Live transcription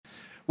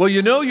Well,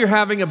 you know you're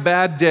having a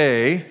bad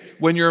day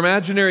when your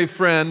imaginary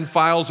friend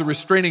files a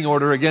restraining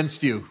order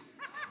against you.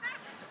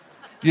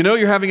 You know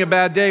you're having a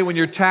bad day when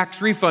your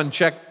tax refund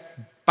check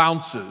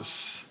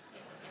bounces.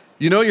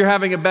 You know you're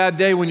having a bad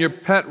day when your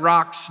pet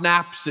rock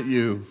snaps at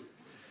you.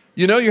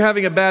 You know you're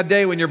having a bad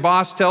day when your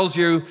boss tells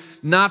you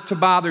not to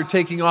bother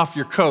taking off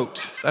your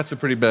coat. That's a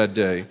pretty bad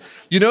day.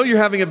 You know you're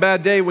having a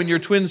bad day when your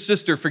twin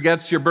sister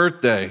forgets your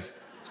birthday.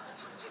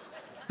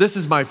 This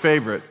is my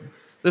favorite.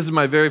 This is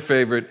my very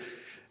favorite.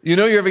 You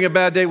know you're having a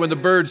bad day when the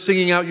bird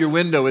singing out your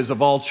window is a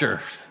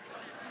vulture.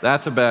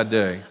 That's a bad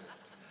day.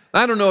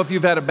 I don't know if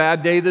you've had a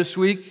bad day this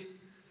week.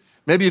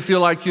 Maybe you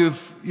feel like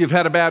you've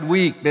had a bad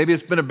week. Maybe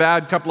it's been a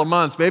bad couple of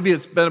months. Maybe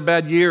it's been a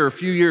bad year, or a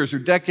few years, or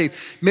decade.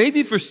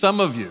 Maybe for some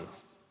of you,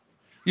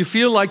 you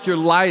feel like your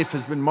life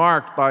has been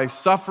marked by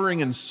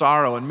suffering and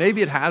sorrow, and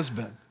maybe it has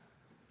been.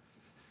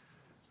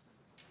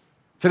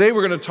 Today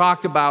we're going to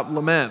talk about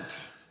lament.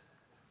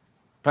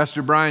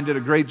 Pastor Brian did a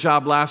great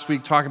job last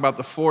week talking about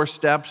the 4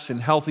 steps in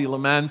healthy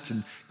lament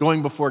and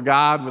going before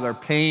God with our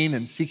pain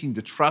and seeking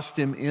to trust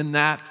Him in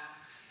that.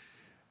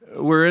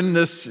 We're in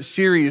this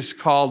series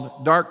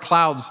called Dark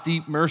Clouds,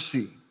 Deep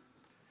Mercy.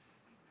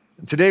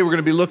 And today we're going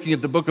to be looking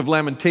at the book of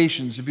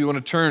Lamentations. If you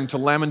want to turn to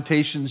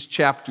Lamentations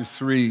chapter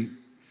 3.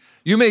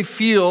 You may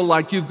feel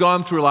like you've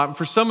gone through a lot. And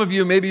for some of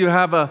you, maybe you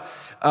have a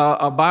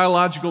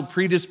biological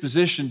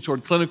predisposition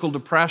toward clinical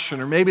depression,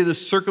 or maybe the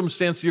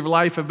circumstances of your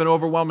life have been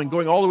overwhelming,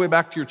 going all the way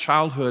back to your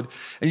childhood,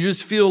 and you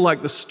just feel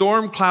like the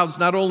storm clouds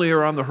not only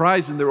are on the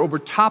horizon, they're over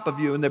top of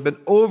you, and they've been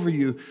over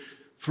you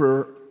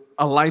for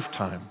a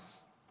lifetime.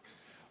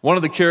 One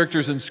of the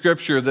characters in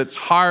Scripture that's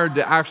hard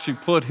to actually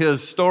put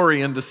his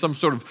story into some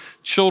sort of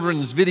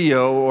children's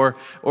video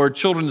or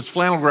children's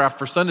flannel graph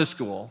for Sunday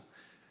school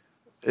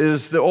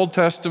is the Old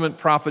Testament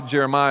prophet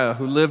Jeremiah,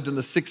 who lived in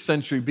the 6th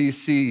century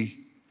BC.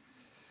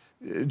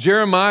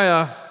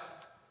 Jeremiah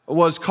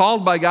was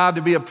called by God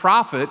to be a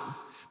prophet,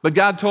 but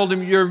God told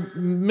him, your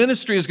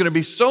ministry is going to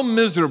be so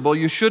miserable,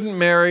 you shouldn't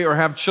marry or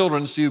have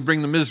children, so you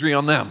bring the misery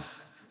on them.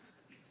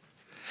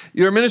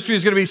 Your ministry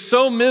is going to be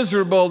so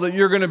miserable that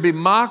you're going to be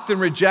mocked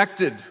and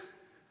rejected.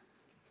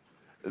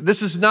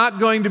 This is not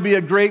going to be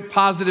a great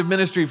positive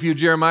ministry for you,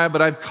 Jeremiah,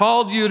 but I've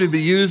called you to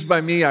be used by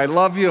me. I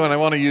love you and I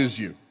want to use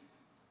you.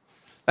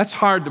 That's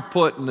hard to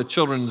put in the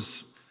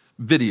children's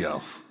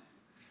video.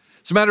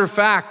 As a matter of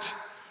fact,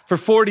 for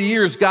 40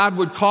 years, God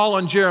would call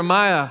on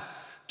Jeremiah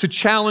to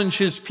challenge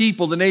his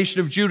people, the nation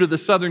of Judah, the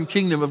southern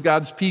kingdom of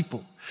God's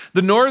people.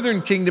 The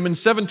northern kingdom in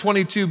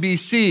 722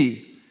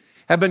 BC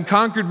had been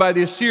conquered by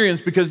the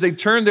Assyrians because they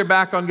turned their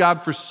back on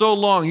God for so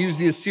long, used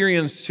the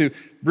Assyrians to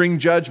bring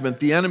judgment,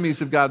 the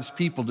enemies of God's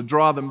people, to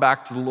draw them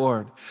back to the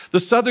Lord. The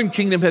southern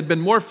kingdom had been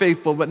more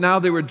faithful, but now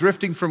they were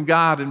drifting from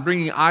God and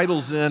bringing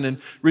idols in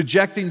and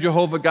rejecting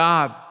Jehovah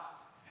God.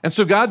 And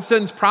so God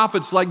sends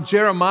prophets like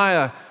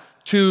Jeremiah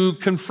to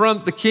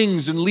confront the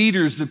kings and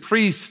leaders, the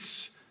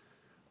priests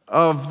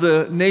of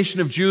the nation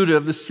of Judah,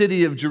 of the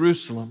city of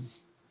Jerusalem.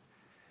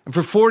 And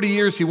for 40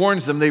 years, he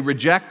warns them. They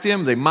reject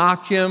him, they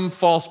mock him.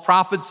 False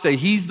prophets say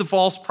he's the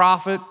false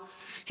prophet.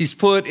 He's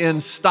put in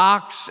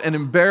stocks and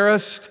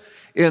embarrassed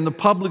in the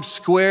public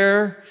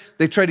square.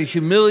 They try to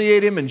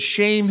humiliate him and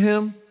shame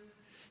him.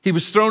 He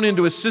was thrown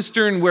into a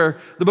cistern where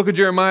the book of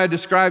Jeremiah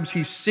describes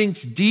he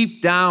sinks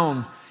deep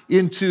down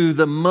into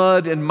the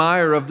mud and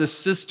mire of this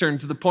cistern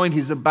to the point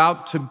he's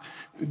about to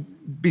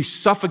be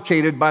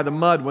suffocated by the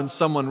mud when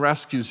someone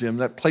rescues him,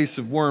 that place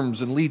of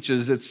worms and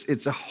leeches.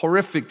 It's a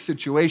horrific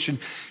situation.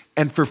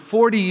 And for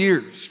 40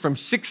 years, from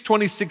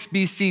 626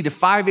 BC to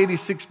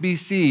 586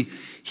 BC,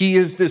 he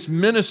is this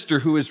minister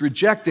who is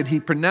rejected. He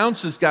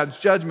pronounces God's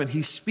judgment.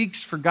 He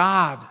speaks for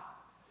God.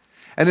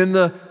 And in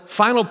the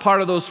final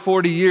part of those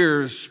 40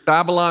 years,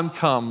 Babylon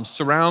comes,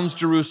 surrounds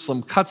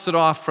Jerusalem, cuts it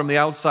off from the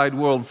outside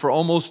world for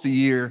almost a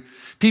year.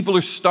 People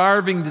are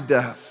starving to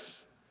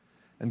death.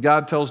 And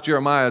God tells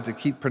Jeremiah to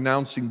keep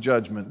pronouncing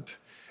judgment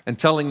and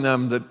telling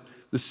them that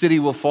the city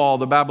will fall.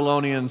 The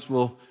Babylonians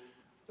will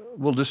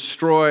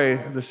destroy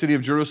the city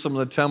of Jerusalem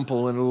and the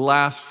temple, and it will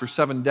last for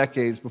 7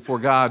 decades before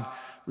God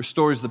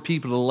restores the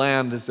people of the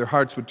land as their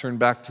hearts would turn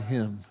back to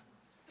Him.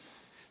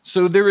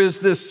 So there is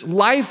this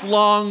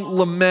lifelong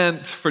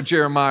lament for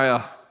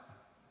Jeremiah.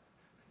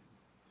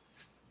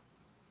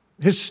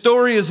 His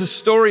story is a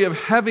story of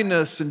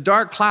heaviness and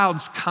dark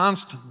clouds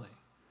constantly.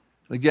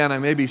 Again, I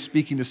may be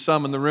speaking to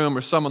some in the room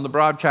or some on the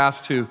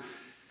broadcast who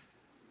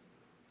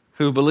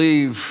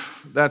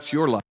believe that's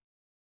your life,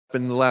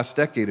 in the last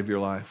decade of your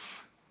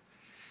life.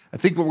 I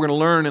think what we're going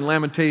to learn in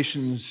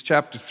Lamentations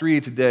chapter 3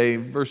 today,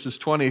 verses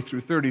 20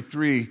 through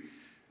 33,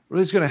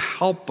 really is going to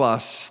help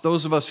us,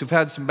 those of us who've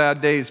had some bad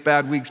days,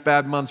 bad weeks,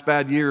 bad months,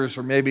 bad years,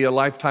 or maybe a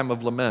lifetime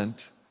of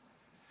lament,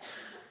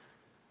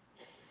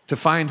 to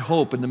find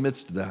hope in the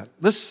midst of that.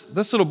 This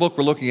little book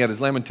we're looking at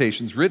is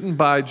Lamentations, written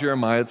by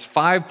Jeremiah. It's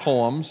 5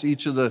 poems.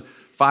 Each of the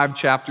 5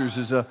 chapters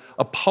is a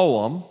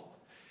poem.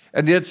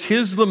 And it's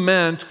his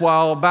lament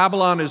while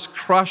Babylon is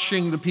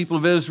crushing the people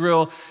of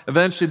Israel.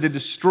 Eventually they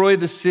destroy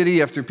the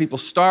city after people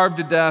starve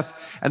to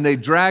death, and they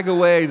drag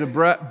away the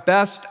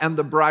best and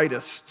the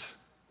brightest.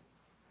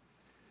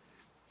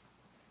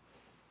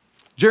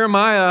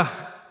 Jeremiah,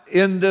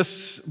 in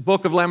this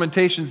book of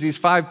Lamentations, these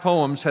 5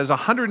 poems, has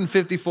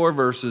 154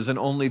 verses, and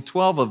only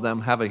 12 of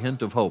them have a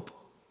hint of hope.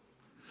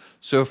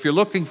 So if you're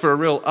looking for a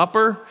real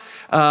upper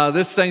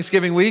this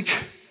Thanksgiving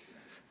week,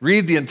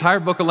 read the entire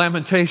book of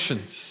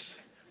Lamentations.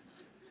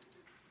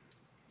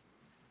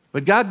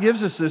 But God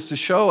gives us this to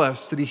show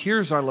us that he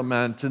hears our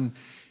lament, and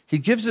he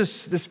gives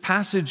us this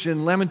passage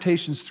in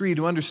Lamentations 3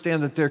 to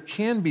understand that there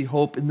can be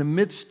hope in the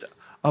midst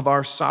of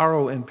our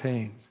sorrow and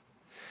pain.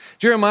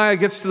 Jeremiah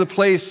gets to the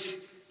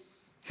place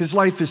his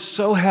life is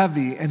so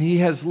heavy, and he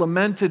has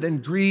lamented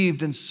and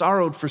grieved and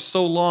sorrowed for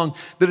so long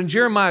that in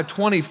Jeremiah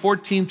 20,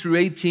 14 through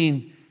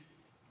 18,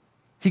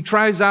 he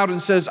cries out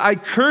and says, I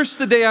curse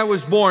the day I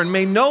was born.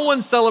 May no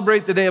one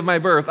celebrate the day of my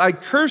birth. I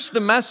curse the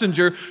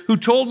messenger who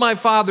told my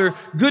father,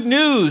 good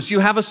news,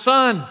 you have a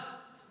son.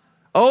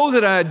 Oh,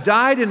 that I had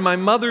died in my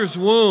mother's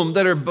womb,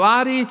 that her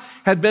body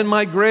had been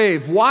my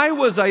grave. Why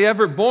was I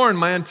ever born?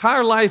 My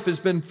entire life has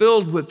been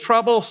filled with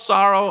trouble,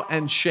 sorrow,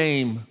 and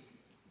shame.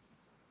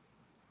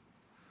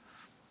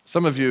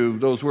 Some of you,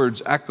 those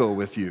words echo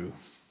with you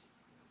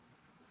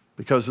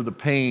because of the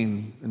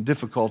pain and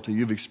difficulty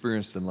you've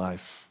experienced in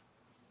life.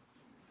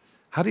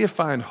 How do you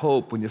find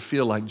hope when you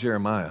feel like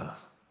Jeremiah?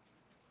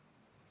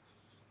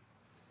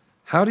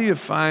 How do you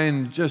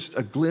find just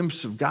a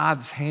glimpse of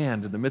God's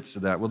hand in the midst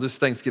of that? Well, this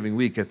Thanksgiving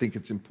week, I think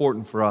it's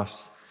important for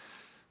us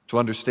to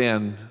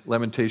understand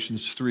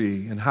Lamentations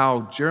 3 and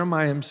how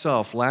Jeremiah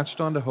himself latched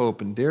onto hope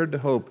and dared to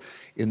hope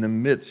in the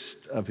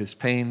midst of his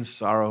pain,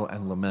 sorrow,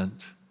 and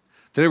lament.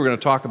 Today we're going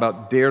to talk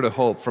about dare to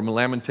hope from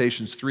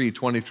Lamentations 3,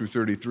 20 through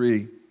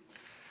 33.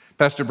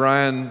 Pastor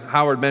Brian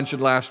Howard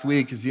mentioned last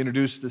week as he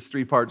introduced this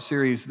 3-part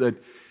series that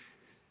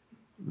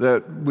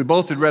we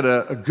both had read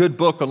a good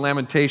book on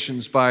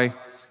Lamentations by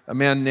a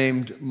man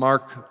named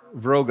Mark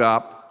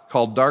Vrogop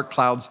called Dark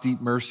Clouds,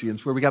 Deep Mercy. And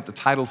it's where we got the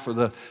title for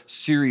the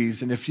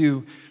series. And if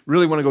you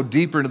really want to go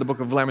deeper into the book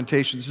of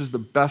Lamentations, this is the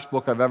best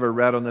book I've ever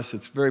read on this.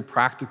 It's very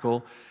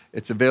practical.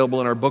 It's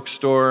available in our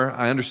bookstore.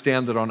 I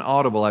understand that on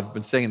Audible, I've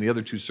been saying in the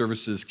other 2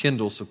 services,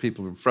 Kindle, so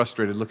people are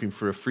frustrated looking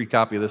for a free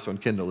copy of this on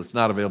Kindle. It's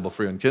not available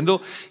free on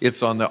Kindle.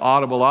 It's on the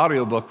Audible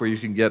audiobook where you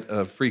can get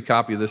a free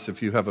copy of this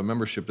if you have a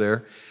membership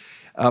there.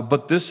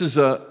 But this is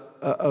a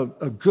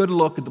good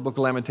look at the book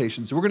of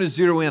Lamentations. So we're going to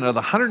zero in on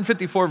the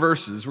 154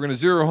 verses. We're going to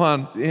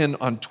zero in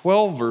on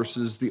 12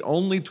 verses, the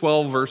only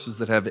 12 verses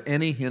that have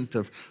any hint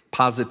of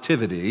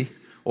positivity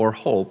or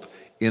hope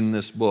in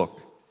this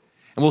book.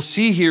 And we'll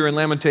see here in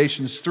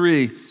Lamentations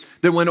 3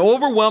 that when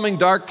overwhelming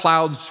dark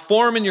clouds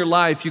form in your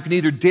life, you can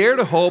either dare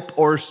to hope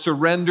or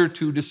surrender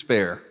to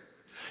despair.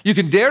 You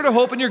can dare to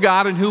hope in your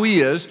God and who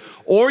he is,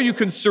 or you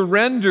can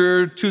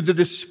surrender to the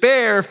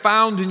despair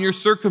found in your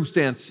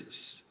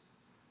circumstances.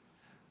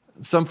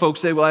 Some folks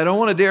say, well, I don't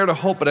want to dare to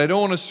hope, but I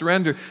don't want to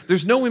surrender.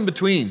 There's no in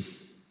between.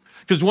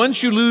 Because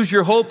once you lose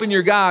your hope in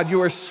your God,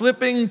 you are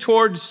slipping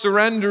towards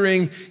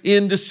surrendering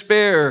in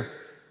despair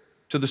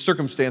to the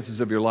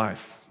circumstances of your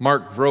life.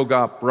 Mark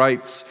Vrogop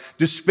writes,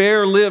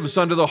 despair lives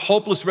under the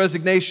hopeless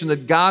resignation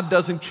that God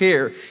doesn't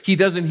care, he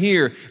doesn't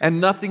hear,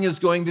 and nothing is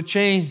going to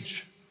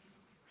change.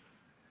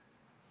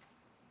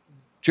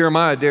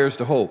 Jeremiah dares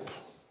to hope.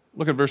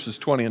 Look at verses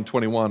 20 and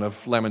 21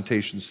 of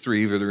Lamentations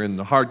 3. Either they're in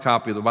the hard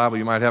copy of the Bible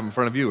you might have in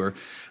front of you,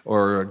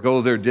 or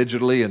go there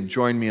digitally and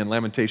join me in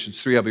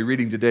Lamentations 3. I'll be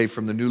reading today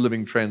from the New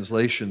Living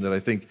Translation that I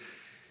think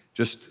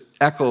just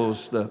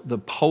echoes the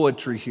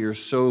poetry here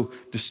so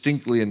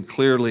distinctly and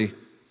clearly.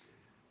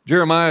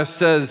 Jeremiah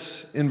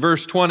says in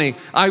verse 20,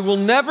 I will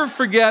never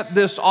forget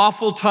this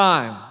awful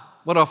time.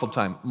 What awful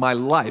time? My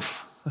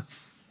life.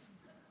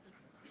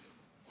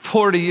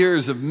 40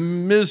 years of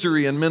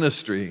misery and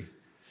ministry.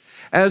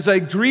 As I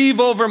grieve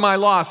over my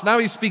loss. Now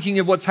he's speaking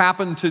of what's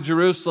happened to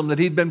Jerusalem that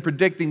he'd been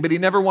predicting, but he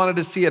never wanted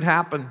to see it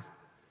happen.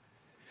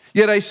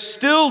 Yet I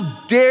still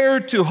dare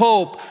to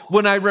hope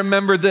when I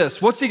remember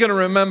this. What's he going to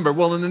remember?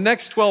 Well, in the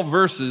next 12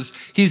 verses,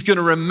 he's going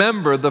to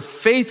remember the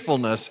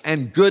faithfulness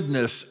and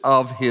goodness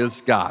of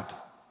his God.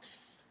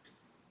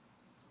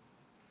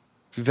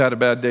 If you've had a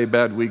bad day,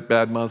 bad week,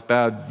 bad month,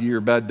 bad year,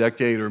 bad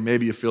decade, or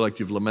maybe you feel like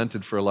you've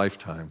lamented for a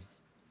lifetime,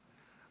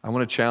 I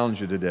want to challenge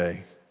you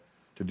today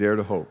to dare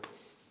to hope,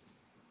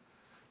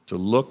 to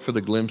look for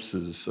the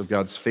glimpses of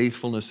God's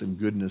faithfulness and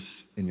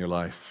goodness in your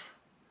life,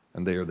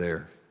 and they are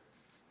there.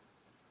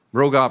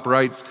 Vrogop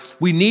writes,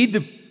 we need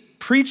to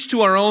preach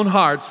to our own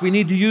hearts. We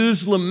need to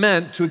use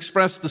lament to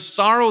express the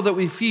sorrow that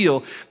we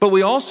feel, but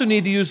we also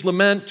need to use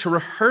lament to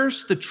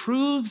rehearse the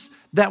truths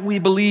that we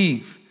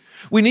believe.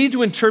 We need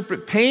to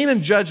interpret pain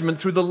and judgment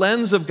through the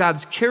lens of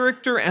God's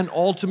character and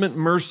ultimate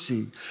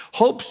mercy.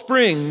 Hope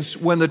springs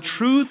when the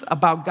truth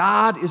about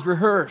God is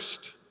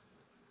rehearsed.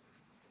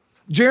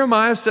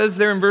 Jeremiah says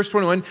there in verse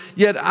 21,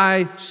 yet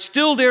I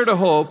still dare to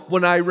hope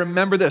when I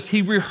remember this.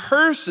 He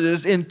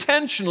rehearses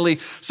intentionally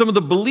some of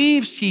the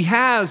beliefs he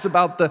has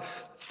about the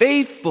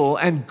faithful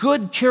and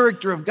good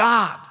character of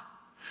God,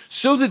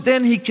 so that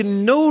then he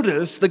can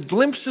notice the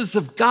glimpses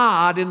of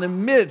God in the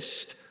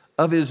midst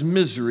of his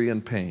misery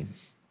and pain.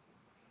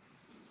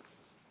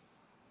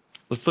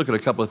 Let's look at a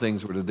couple of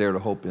things we're to dare to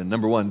hope in.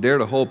 Number one, dare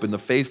to hope in the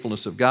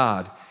faithfulness of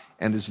God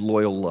and his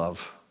loyal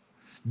love.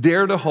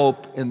 Dare to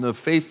hope in the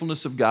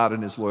faithfulness of God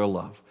and his loyal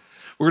love.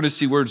 We're going to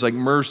see words like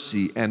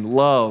mercy and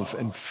love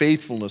and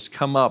faithfulness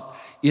come up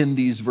in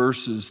these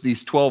verses,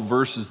 these 12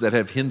 verses that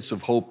have hints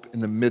of hope in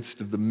the midst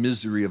of the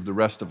misery of the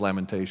rest of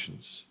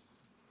Lamentations.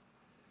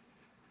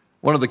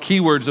 One of the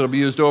key words that will be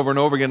used over and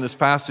over again in this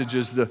passage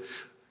is the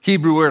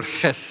Hebrew word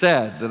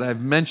chesed that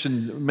I've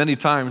mentioned many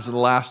times in the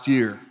last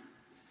year.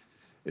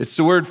 It's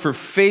the word for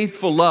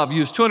faithful love,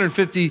 used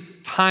 250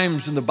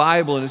 times in the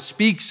Bible, and it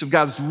speaks of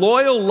God's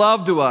loyal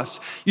love to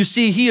us. You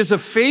see, he is a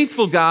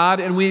faithful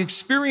God, and we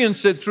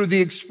experience it through the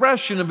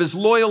expression of his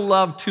loyal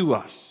love to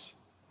us.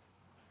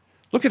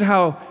 Look at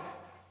how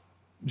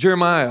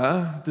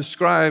Jeremiah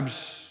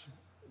describes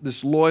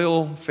this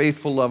loyal,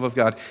 faithful love of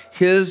God.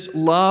 His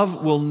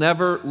love will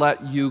never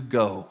let you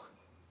go.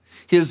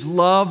 His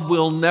love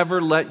will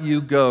never let you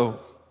go.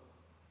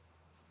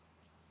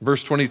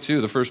 Verse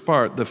 22, the first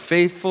part, the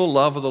faithful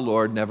love of the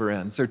Lord never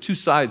ends. There are two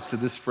sides to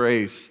this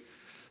phrase.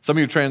 Some of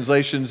your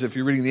translations, if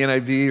you're reading the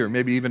NIV or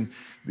maybe even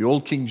the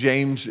Old King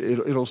James,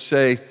 it'll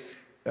say,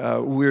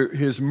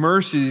 his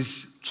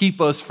mercies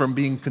keep us from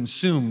being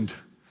consumed.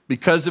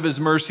 Because of his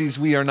mercies,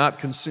 we are not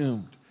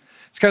consumed.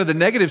 It's kind of the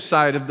negative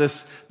side of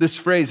this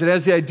phrase. It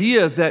has the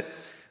idea that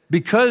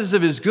because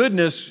of his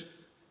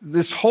goodness,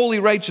 this holy,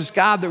 righteous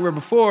God that we're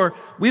before,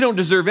 we don't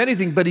deserve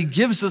anything, but he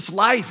gives us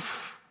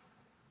life.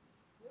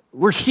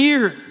 We're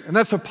here, and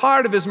that's a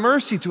part of his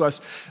mercy to us.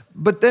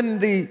 But then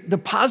the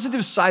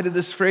positive side of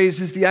this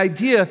phrase is the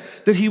idea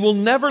that he will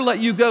never let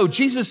you go.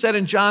 Jesus said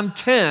in John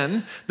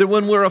 10 that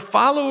when we're a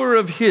follower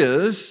of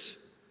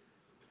his,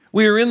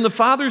 we are in the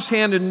Father's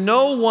hand, and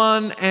no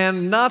one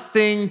and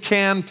nothing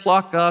can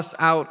pluck us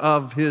out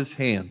of his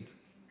hand.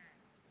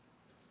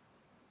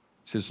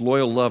 It's his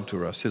loyal love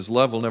to us. His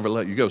love will never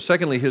let you go.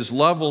 Secondly, his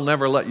love will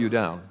never let you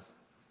down.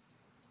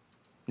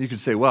 You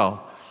could say,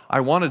 well, I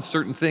wanted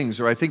certain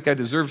things, or I think I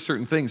deserve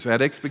certain things. I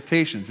had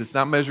expectations. It's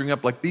not measuring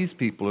up like these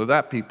people or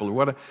that people or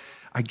what.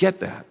 I get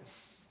that.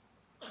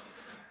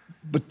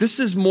 But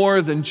this is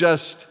more than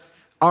just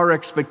our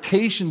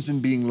expectations in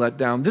being let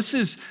down. This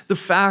is the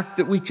fact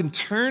that we can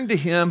turn to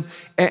him,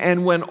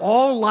 and when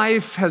all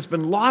life has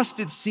been lost,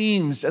 it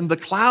seems, and the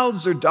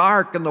clouds are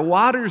dark and the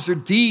waters are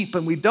deep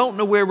and we don't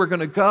know where we're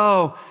going to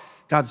go,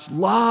 God's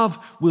love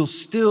will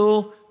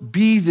still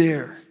be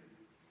there.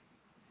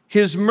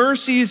 His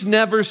mercies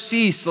never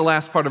cease, the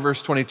last part of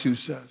verse 22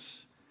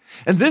 says.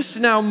 And this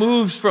now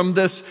moves from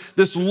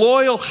this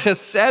loyal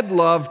chesed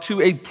love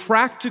to a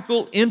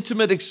practical,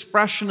 intimate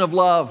expression of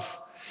love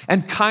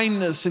and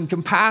kindness and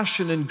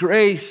compassion and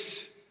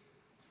grace.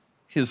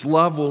 His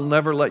love will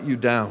never let you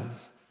down.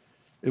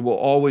 It will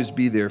always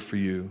be there for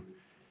you,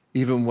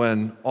 even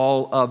when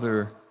all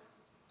other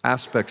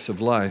aspects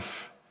of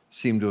life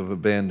seem to have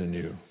abandoned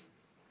you.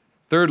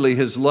 Thirdly,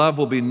 his love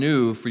will be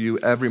new for you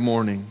every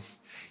morning.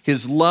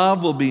 His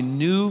love will be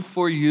new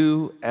for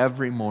you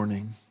every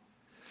morning.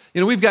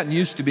 You know, we've gotten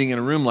used to being in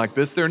a room like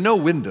this. There are no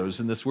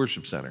windows in this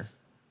worship center.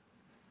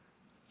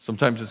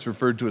 Sometimes it's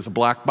referred to as a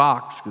black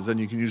box because then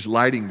you can use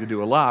lighting to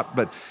do a lot.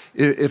 But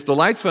if the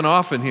lights went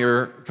off in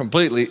here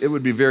completely, it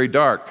would be very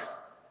dark.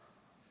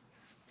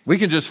 We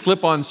can just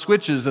flip on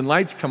switches and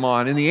lights come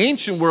on. In the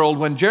ancient world,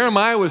 when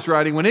Jeremiah was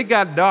writing, when it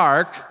got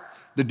dark,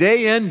 the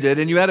day ended,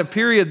 and you had a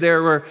period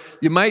there where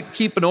you might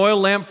keep an oil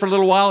lamp for a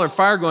little while or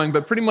fire going,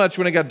 but pretty much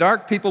when it got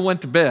dark, people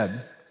went to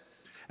bed.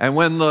 And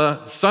when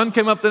the sun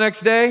came up the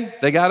next day,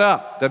 they got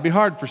up. That'd be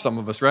hard for some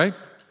of us, right?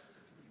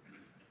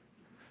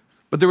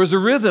 But there was a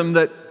rhythm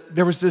that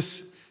there was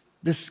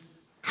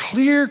this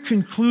clear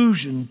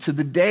conclusion to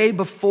the day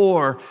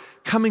before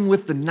coming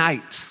with the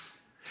night.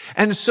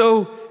 And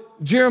so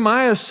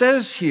Jeremiah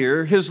says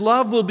here, his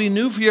love will be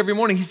new for you every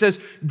morning. He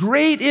says,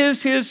 great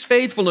is his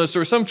faithfulness,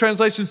 or some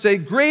translations say,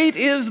 great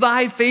is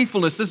thy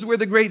faithfulness. This is where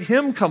the great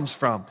hymn comes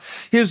from.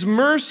 His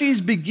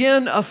mercies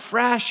begin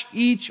afresh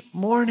each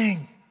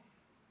morning.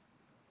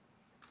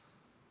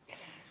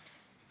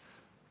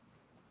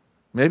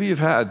 Maybe you've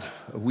had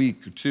a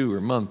week or two or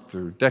a month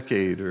or a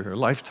decade or a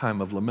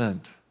lifetime of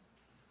lament.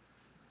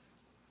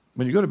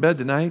 When you go to bed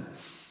tonight,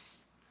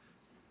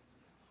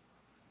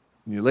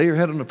 and you lay your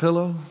head on a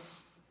pillow,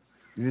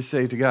 you just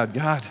say to God,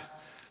 God,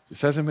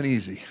 this hasn't been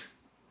easy,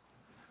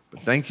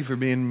 but thank you for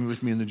being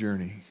with me in the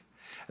journey.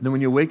 And then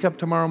when you wake up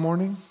tomorrow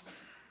morning,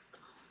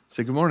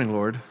 say, good morning,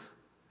 Lord.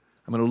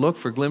 I'm going to look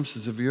for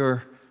glimpses of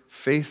your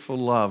faithful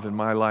love in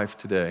my life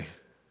today.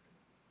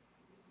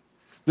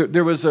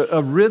 There was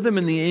a rhythm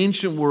in the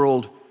ancient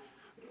world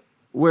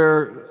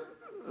where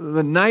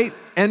the night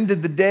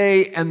ended the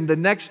day and the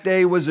next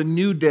day was a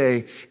new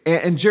day.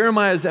 And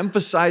Jeremiah is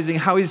emphasizing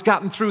how he's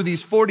gotten through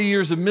these 40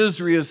 years of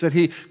misery is that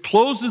he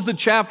closes the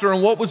chapter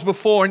on what was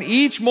before, and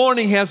each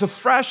morning he has a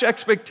fresh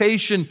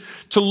expectation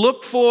to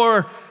look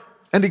for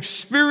and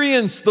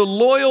experience the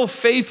loyal,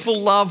 faithful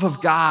love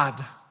of God.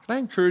 Can I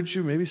encourage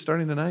you, maybe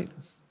starting tonight,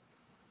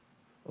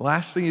 the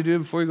last thing you do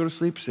before you go to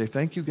sleep, say,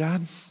 thank you,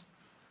 God,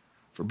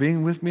 for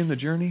being with me in the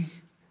journey.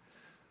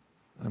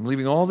 I'm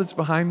leaving all that's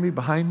behind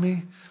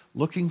me,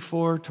 looking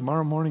for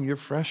tomorrow morning your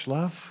fresh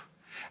love.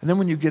 And then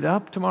when you get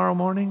up tomorrow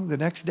morning, the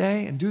next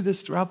day, and do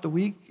this throughout the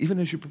week, even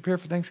as you prepare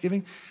for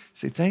Thanksgiving,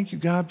 say, thank you,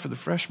 God, for the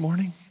fresh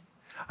morning.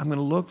 I'm going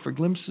to look for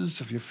glimpses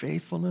of your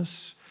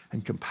faithfulness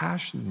and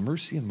compassion and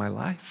mercy in my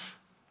life.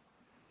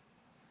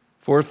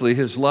 Fourthly,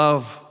 his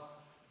love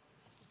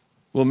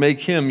will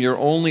make him your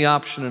only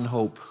option and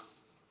hope.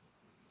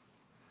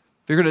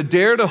 If you're going to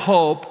dare to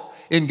hope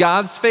in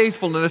God's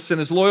faithfulness and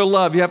his loyal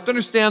love, you have to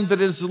understand that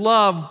his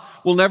love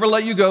will never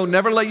let you go,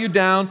 never let you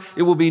down.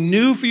 It will be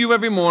new for you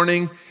every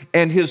morning,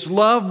 and his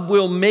love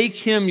will make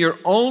him your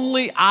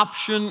only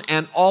option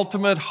and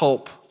ultimate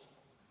hope.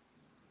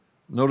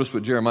 Notice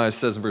what Jeremiah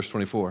says in verse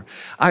 24.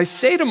 I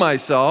say to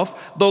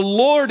myself, the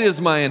Lord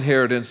is my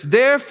inheritance,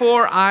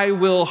 therefore I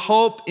will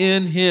hope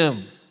in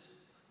him.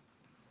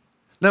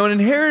 Now, an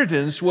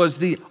inheritance was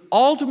the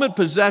ultimate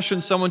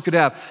possession someone could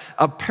have.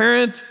 A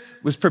parent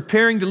was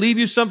preparing to leave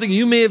you something.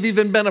 You may have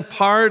even been a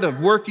part of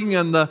working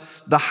on the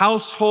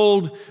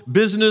household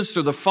business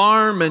or the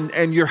farm,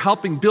 and you're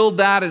helping build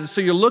that. And so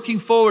you're looking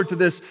forward to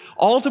this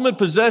ultimate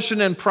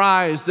possession and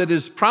prize that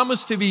is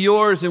promised to be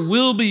yours and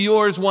will be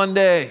yours one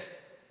day.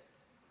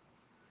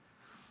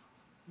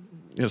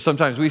 You know,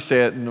 sometimes we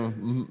say it in the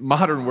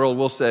modern world,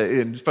 we'll say,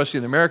 and especially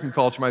in the American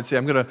culture, might say,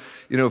 I'm going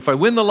to, if I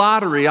win the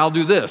lottery, I'll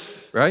do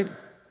this, right?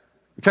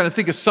 We kind of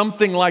think of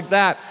something like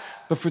that.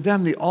 But for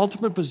them, the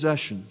ultimate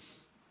possession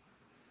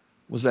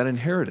was that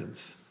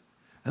inheritance.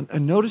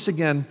 And notice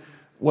again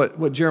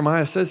what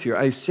Jeremiah says here.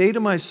 I say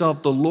to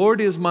myself, the Lord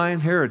is my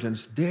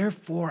inheritance,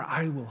 therefore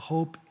I will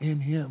hope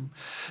in him.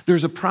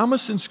 There's a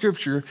promise in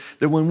Scripture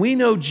that when we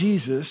know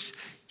Jesus,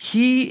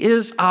 he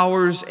is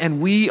ours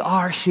and we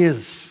are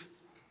his.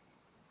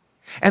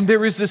 And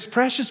there is this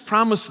precious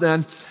promise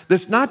then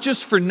that's not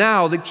just for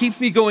now, that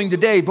keeps me going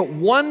today, but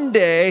one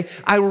day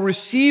I will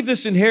receive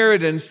this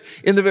inheritance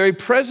in the very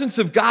presence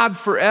of God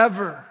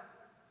forever.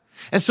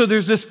 And so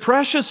there's this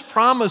precious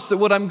promise that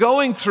what I'm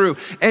going through,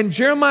 and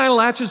Jeremiah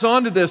latches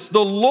onto this,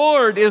 the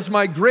Lord is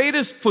my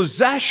greatest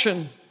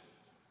possession,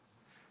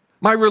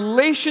 my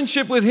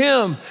relationship with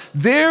him.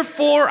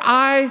 Therefore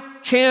I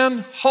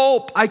can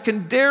hope, I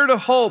can dare to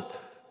hope,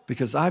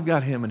 because I've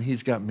got him and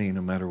he's got me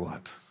no matter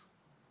what.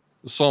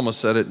 The psalmist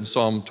said it in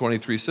Psalm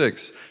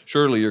 23:6.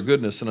 Surely your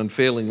goodness and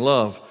unfailing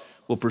love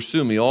will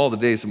pursue me all the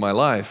days of my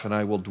life, and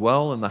I will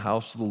dwell in the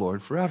house of the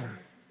Lord forever.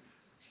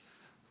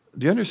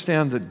 Do you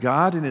understand that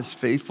God in his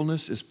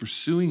faithfulness is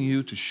pursuing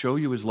you to show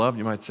you his love?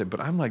 You might say, but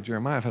I'm like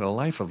Jeremiah. I've had a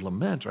life of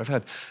lament, or I've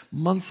had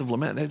months of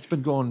lament. It's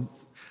been going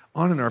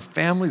on in our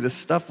family, this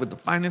stuff with the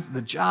finances,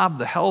 the job,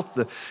 the health,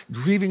 the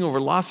grieving over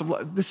loss of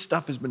love. This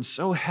stuff has been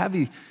so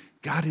heavy.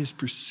 God is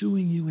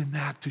pursuing you in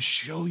that to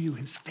show you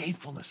his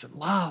faithfulness and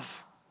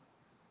love.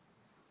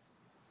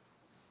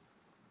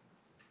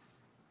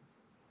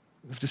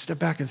 We have to step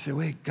back and say,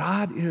 wait,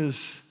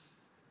 the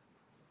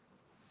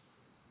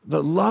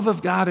love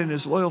of God and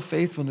his loyal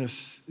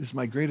faithfulness is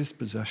my greatest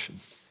possession,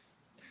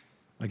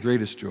 my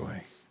greatest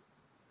joy.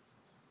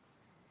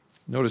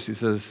 Notice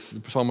the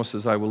psalmist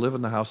says, I will live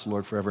in the house of the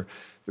Lord forever.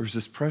 There's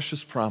this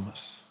precious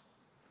promise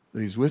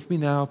that he's with me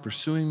now,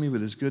 pursuing me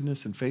with his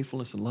goodness and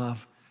faithfulness and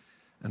love,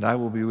 and I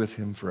will be with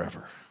him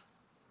forever.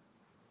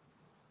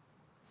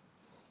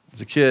 As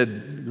a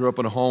kid, grew up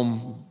in a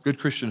home, good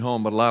Christian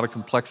home, but a lot of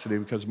complexity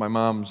because of my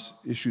mom's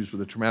issues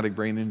with a traumatic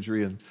brain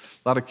injury and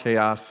a lot of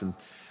chaos. And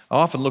I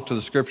often looked to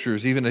the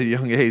scriptures, even at a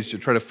young age, to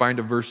try to find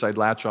a verse I'd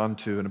latch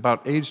onto. And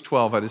about age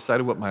 12, I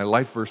decided what my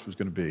life verse was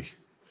going to be.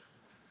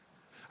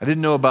 I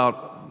didn't know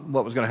about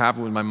what was going to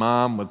happen with my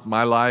mom, with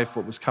my life,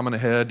 what was coming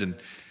ahead, and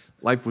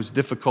life was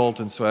difficult,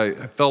 and so I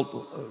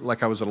felt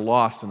like I was at a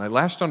loss, and I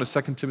latched on to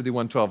 2 Timothy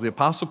 1:12. The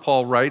Apostle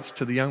Paul writes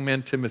to the young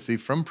man Timothy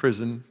from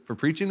prison for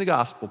preaching the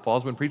gospel.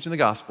 Paul's been preaching the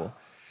gospel,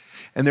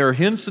 and there are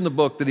hints in the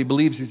book that he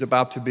believes he's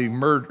about to be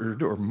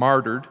murdered or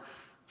martyred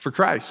for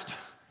Christ.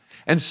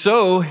 And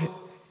so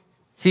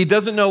he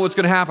doesn't know what's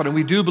going to happen, and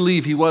we do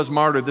believe he was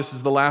martyred. This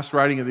is the last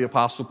writing of the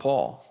Apostle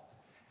Paul.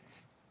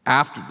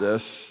 After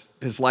this,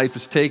 his life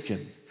is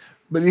taken.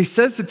 But he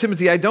says to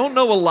Timothy, I don't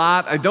know a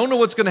lot. I don't know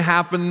what's going to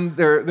happen.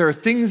 There are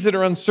things that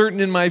are uncertain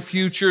in my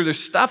future.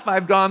 There's stuff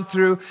I've gone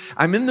through.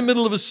 I'm in the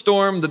middle of a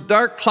storm. The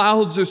dark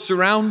clouds are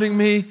surrounding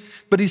me.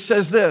 But he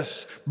says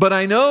this, but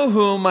I know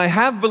whom I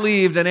have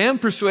believed and am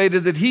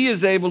persuaded that he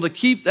is able to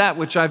keep that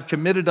which I've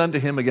committed unto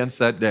him against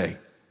that day.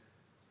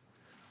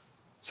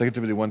 2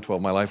 Timothy 1:12,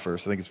 my life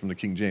verse. I think it's from the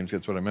King James.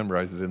 That's what I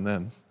memorized it in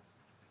then.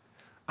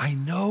 I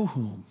know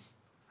whom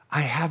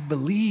I have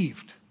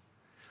believed.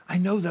 I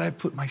know that I've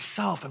put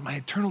myself and my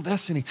eternal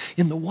destiny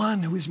in the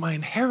one who is my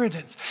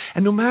inheritance.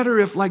 And no matter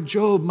if, like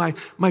Job, my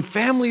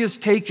family is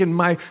taken,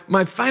 my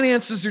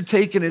finances are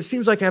taken, it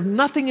seems like I have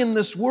nothing in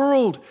this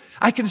world,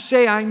 I can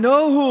say, I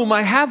know whom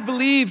I have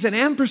believed and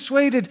am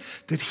persuaded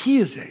that he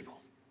is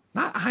able,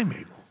 not I'm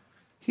able,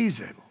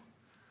 he's able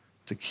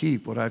to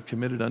keep what I've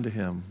committed unto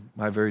him,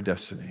 my very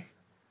destiny,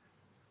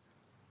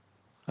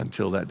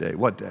 until that day.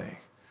 What day?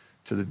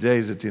 To the day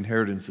that the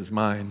inheritance is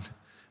mine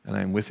and I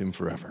am with him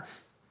forever.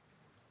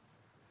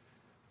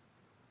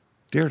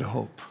 Dare to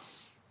hope.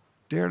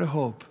 Dare to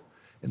hope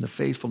in the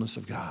faithfulness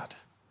of God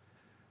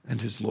and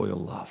his loyal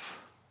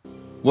love.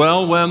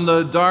 Well, when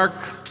the dark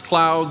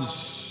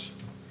clouds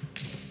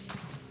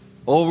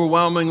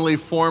overwhelmingly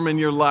form in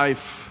your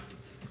life,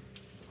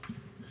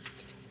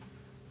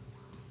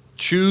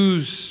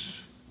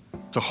 choose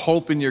to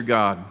hope in your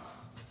God,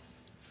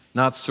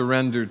 not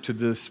surrender to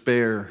the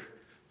despair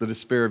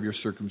of your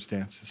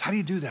circumstances. How do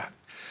you do that?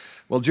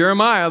 Well,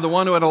 Jeremiah, the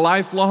one who had a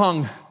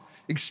lifelong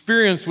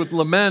experience with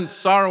lament,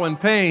 sorrow,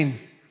 and pain,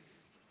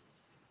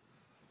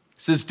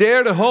 says,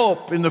 dare to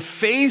hope in the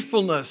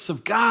faithfulness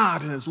of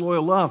God and his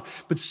loyal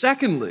love. But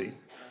secondly,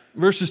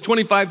 verses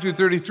 25 through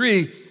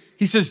 33,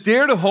 he says,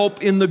 dare to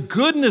hope in the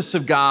goodness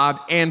of God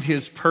and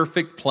his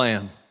perfect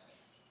plan.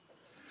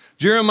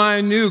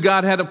 Jeremiah knew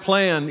God had a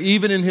plan,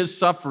 even in his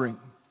suffering.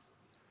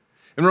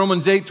 In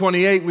Romans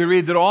 8:28, we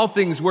read that all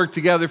things work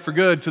together for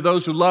good to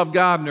those who love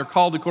God and are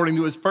called according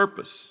to his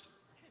purpose.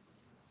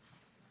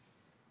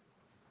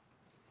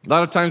 A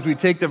lot of times we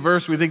take the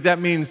verse, we think that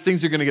means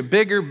things are going to get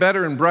bigger,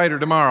 better, and brighter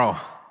tomorrow.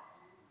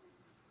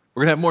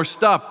 We're going to have more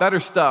stuff,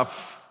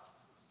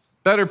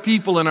 better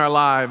people in our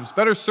lives,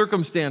 better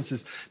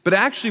circumstances. But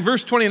actually,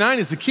 verse 29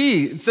 is the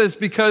key. It says,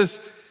 because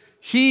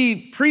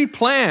he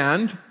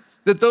pre-planned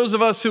that those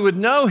of us who would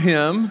know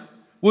him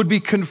would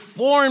be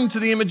conformed to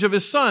the image of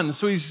his son.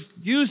 So he's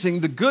using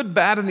the good,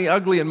 bad, and the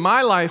ugly in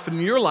my life and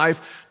in your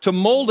life to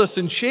mold us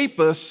and shape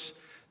us,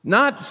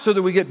 not so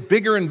that we get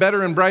bigger and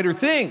better and brighter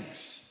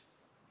things,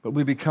 but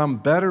we become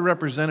better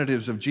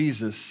representatives of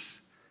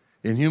Jesus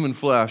in human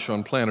flesh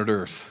on planet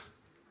Earth,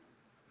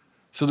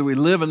 so that we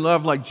live and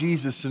love like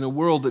Jesus in a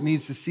world that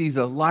needs to see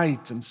the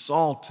light and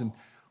salt and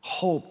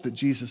hope that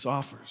Jesus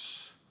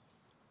offers.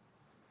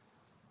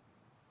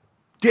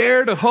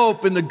 Dare to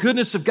hope in the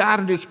goodness of God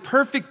and his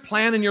perfect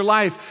plan in your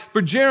life.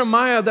 For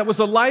Jeremiah, that was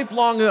a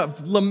lifelong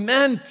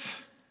lament.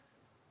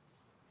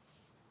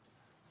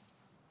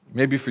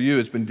 Maybe for you,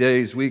 it's been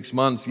days, weeks,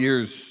 months,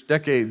 years,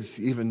 decades,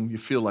 even you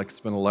feel like it's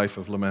been a life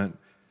of lament.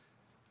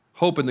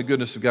 Hope in the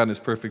goodness of God and his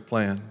perfect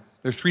plan.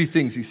 There's three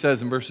things he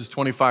says in verses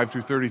 25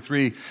 through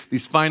 33,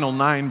 these final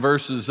 9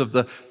 verses of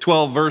the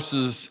 12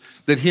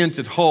 verses that hint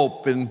at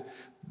hope in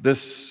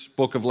this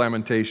book of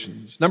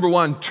Lamentations. Number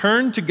 1,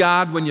 turn to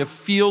God when you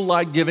feel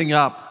like giving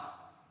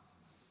up.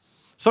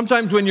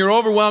 Sometimes when you're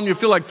overwhelmed, you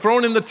feel like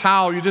throwing in the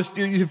towel. You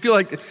feel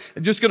like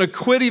you're just going to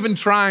quit even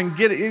trying.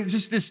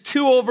 It's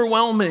too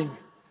overwhelming.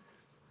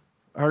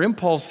 Our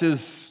impulse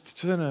is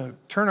to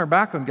turn our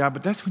back on God,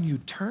 but that's when you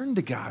turn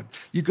to God.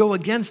 You go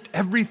against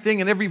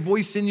everything and every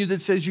voice in you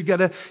that says you got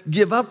to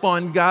give up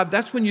on God.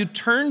 That's when you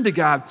turn to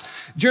God.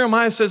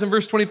 Jeremiah says in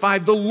verse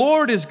 25, the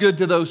Lord is good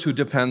to those who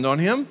depend on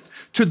him,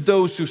 to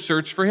those who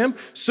search for him.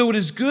 So it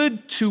is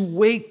good to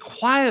wait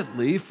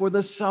quietly for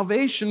the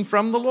salvation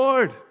from the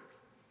Lord.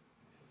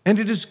 And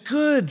it is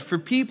good for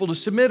people to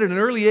submit at an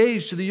early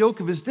age to the yoke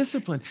of his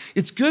discipline.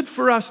 It's good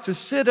for us to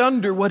sit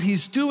under what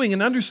he's doing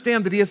and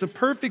understand that he has a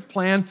perfect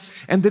plan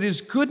and that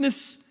his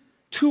goodness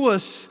to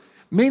us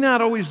may not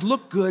always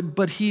look good,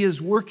 but he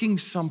is working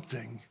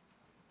something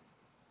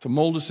to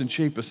mold us and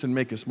shape us and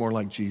make us more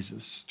like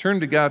Jesus. Turn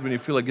to God when you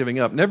feel like giving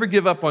up. Never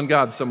give up on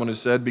God, someone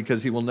has said,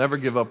 because he will never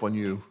give up on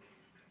you.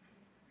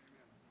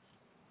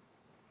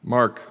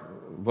 Mark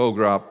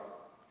Vogrop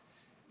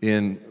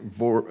in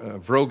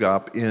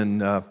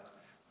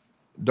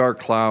Dark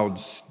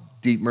Clouds,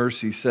 Deep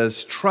Mercy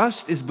says,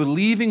 trust is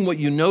believing what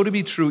you know to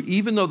be true,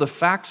 even though the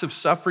facts of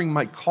suffering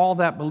might call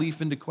that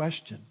belief into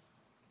question.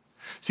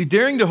 See,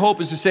 daring to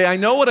hope is to say, I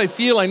know what I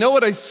feel, I know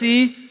what I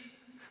see,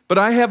 but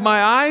I have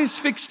my eyes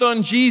fixed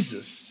on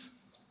Jesus.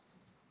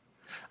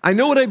 I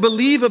know what I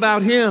believe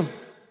about him.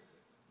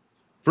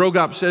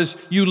 Vrogop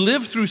says, you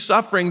live through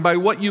suffering by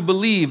what you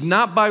believe,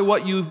 not by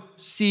what you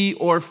see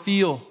or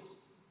feel.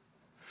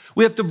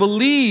 We have to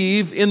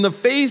believe in the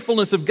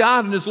faithfulness of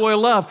God and his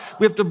loyal love.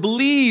 We have to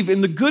believe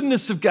in the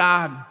goodness of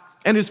God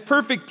and his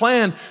perfect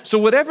plan. So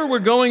whatever we're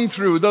going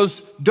through,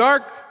 those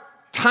dark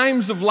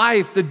times of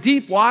life, the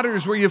deep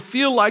waters where you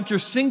feel like you're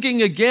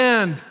sinking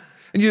again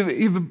and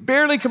you've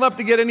barely come up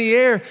to get any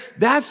air,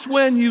 that's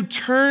when you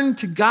turn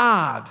to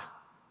God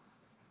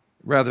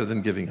rather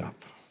than giving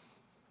up.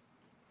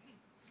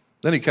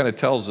 Then he kind of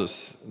tells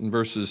us in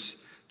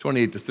verses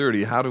 28 to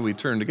 30, how do we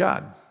turn to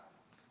God?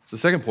 The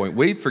second point,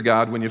 wait for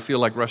God when you feel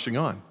like rushing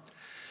on.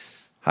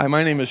 Hi,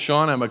 my name is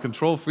Shawn. I'm a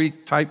control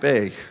freak type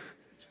A.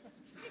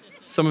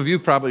 Some of you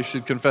probably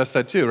should confess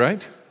that too,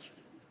 right?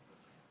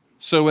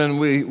 So when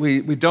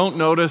we don't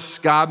notice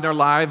God in our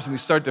lives and we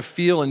start to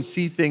feel and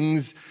see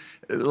things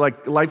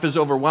like life is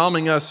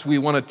overwhelming us, we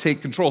want to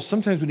take control.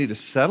 Sometimes we need to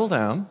settle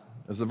down.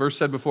 As the verse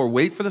said before,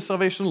 wait for the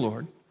salvation of the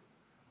Lord.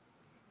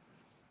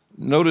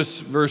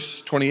 Notice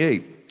verse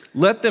 28.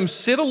 Let them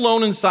sit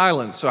alone in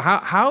silence. So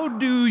how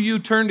do you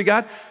turn to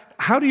God?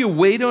 How do you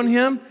wait on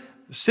him?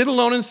 Sit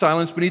alone in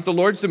silence beneath the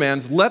Lord's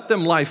demands. Let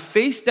them lie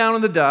face down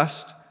in the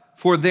dust,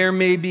 for there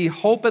may be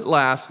hope at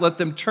last. Let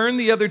them turn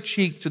the other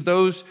cheek to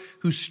those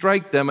who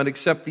strike them and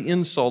accept the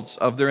insults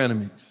of their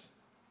enemies.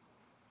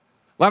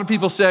 A lot of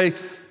people say,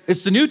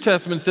 it's the New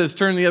Testament says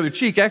turn the other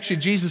cheek. Actually,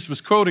 Jesus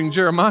was quoting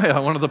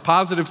Jeremiah, one of the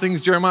positive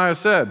things Jeremiah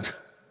said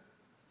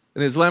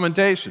in his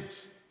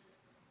Lamentations.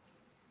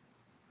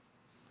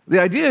 The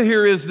idea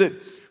here is that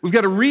we've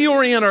got to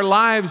reorient our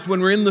lives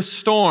when we're in the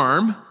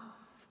storm,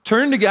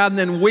 turn to God, and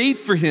then wait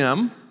for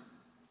him.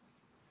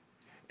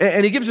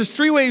 And he gives us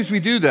three ways we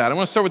do that. I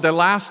want to start with that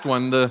last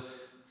one, the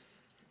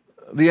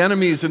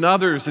enemies and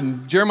others.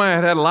 And Jeremiah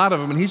had a lot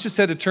of them, and he's just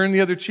had to turn the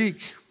other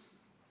cheek.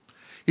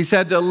 He's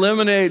had to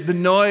eliminate the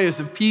noise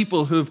of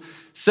people who've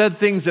said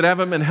things that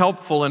haven't been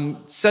helpful and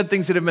said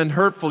things that have been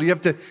hurtful. You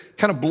have to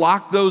kind of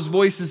block those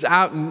voices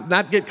out and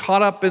not get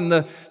caught up in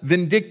the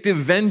vindictive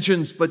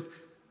vengeance, but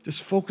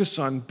just focus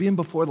on being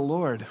before the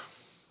Lord.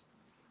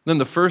 Then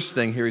the first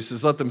thing here, he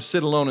says, let them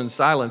sit alone in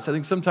silence. I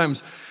think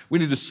sometimes we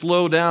need to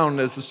slow down,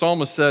 as the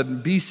psalmist said,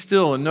 and be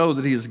still and know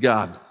that he is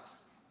God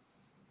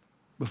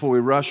before we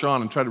rush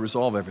on and try to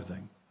resolve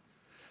everything.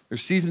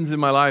 There's seasons in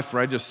my life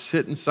where I just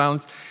sit in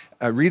silence.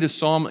 I read a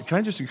psalm. Can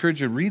I just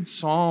encourage you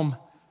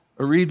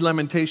to read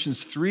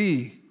Lamentations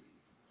 3,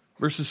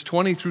 verses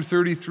 20 through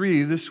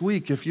 33 this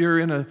week. If you're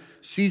in a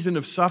season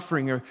of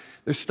suffering or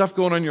there's stuff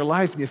going on in your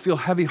life and you feel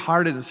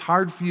heavy-hearted, it's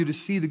hard for you to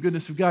see the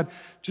goodness of God,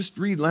 just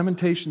read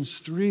Lamentations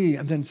 3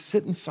 and then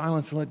sit in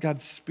silence and let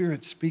God's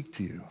Spirit speak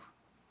to you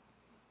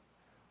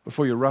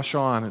before you rush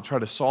on and try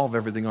to solve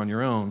everything on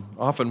your own.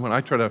 Often when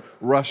I try to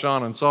rush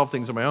on and solve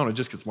things on my own, it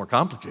just gets more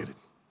complicated.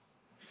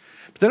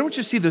 But then I want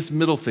you to see this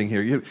middle thing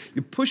here.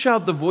 You push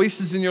out the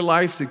voices in your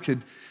life that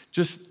could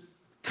just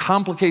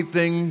complicate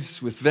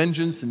things with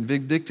vengeance and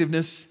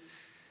vindictiveness.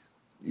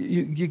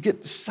 You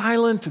get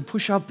silent and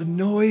push out the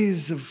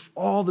noise of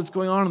all that's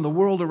going on in the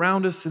world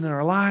around us and in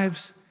our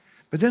lives.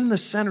 But then in the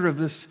center of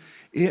this,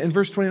 in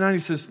verse 29, he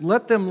says,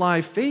 let them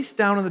lie face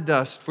down in the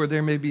dust, for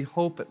there may be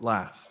hope at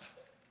last.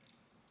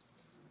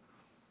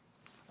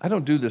 I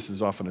don't do this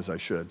as often as I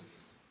should.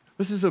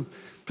 This is a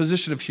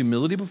position of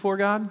humility before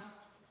God.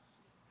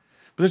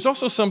 But there's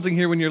also something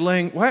here when you're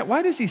laying,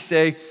 why does he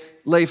say,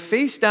 lay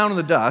face down in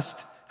the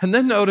dust? And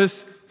then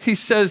notice, he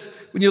says,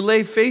 when you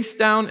lay face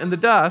down in the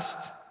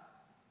dust,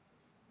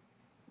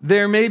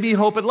 there may be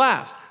hope at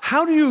last.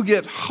 How do you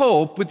get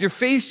hope with your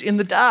face in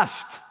the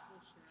dust?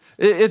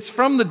 It's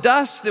from the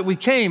dust that we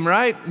came,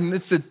 right? And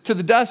it's to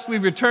the dust we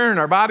return,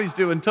 our bodies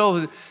do, until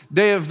the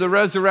day of the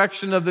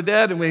resurrection of the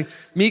dead and we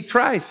meet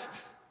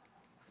Christ.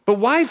 But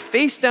why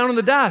face down in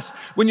the dust?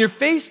 When you're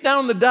face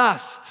down in the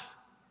dust,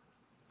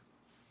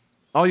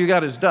 all you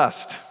got is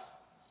dust.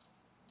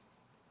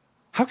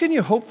 How can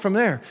you hope from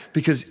there?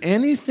 Because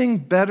anything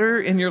better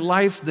in your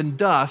life than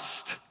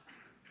dust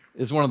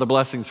is one of the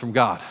blessings from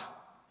God.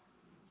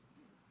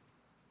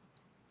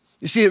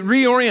 You see, it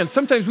reorients.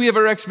 Sometimes we have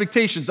our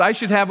expectations. I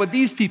should have what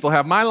these people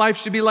have. My life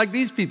should be like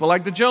these people,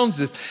 like the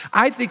Joneses.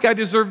 I think I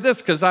deserve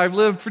this because I've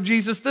lived for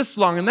Jesus this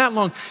long and that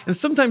long. And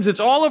sometimes it's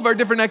all of our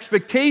different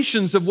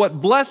expectations of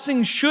what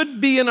blessings should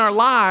be in our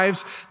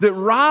lives that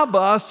rob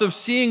us of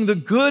seeing the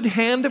good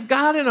hand of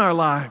God in our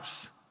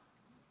lives.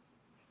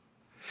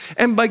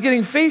 And by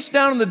getting face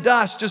down in the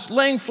dust, just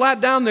laying flat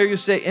down there, you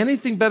say,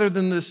 anything better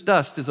than this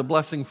dust is a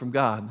blessing from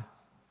God.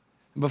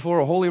 And before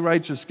a holy,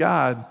 righteous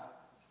God,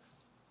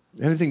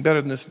 anything better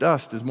than this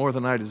dust is more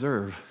than I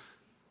deserve.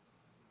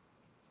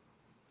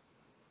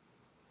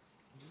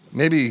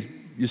 Maybe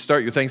you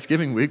start your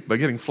Thanksgiving week by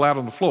getting flat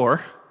on the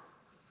floor,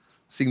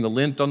 seeing the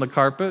lint on the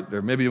carpet,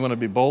 or maybe you want to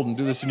be bold and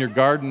do this in your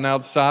garden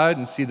outside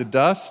and see the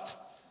dust.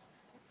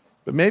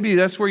 But maybe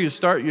that's where you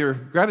start your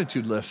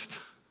gratitude list.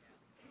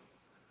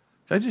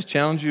 I just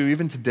challenge you,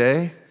 even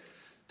today,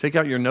 take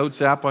out your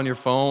notes app on your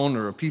phone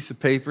or a piece of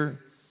paper.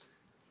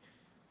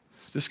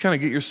 Just kind of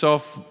get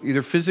yourself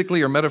either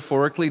physically or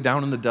metaphorically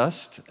down in the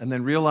dust and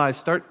then realize,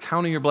 start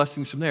counting your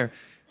blessings from there.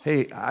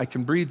 Hey, I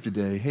can breathe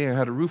today. Hey, I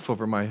had a roof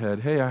over my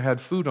head. Hey, I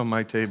had food on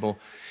my table.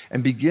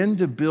 And begin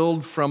to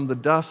build from the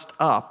dust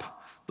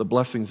up the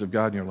blessings of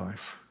God in your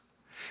life.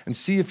 And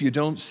see if you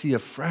don't see a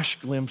fresh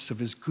glimpse of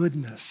his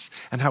goodness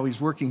and how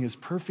he's working his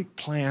perfect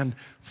plan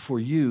for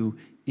you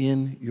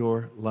in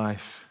your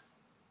life.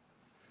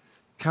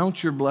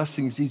 Count your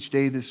blessings each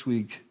day this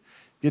week.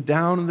 Get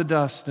down in the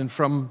dust, and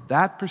from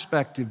that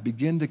perspective,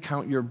 begin to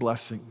count your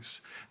blessings.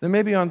 Then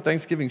maybe on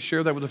Thanksgiving,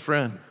 share that with a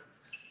friend.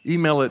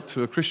 Email it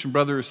to a Christian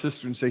brother or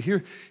sister and say,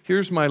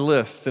 here's my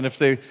list. And if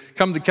they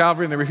come to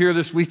Calvary and they were here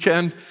this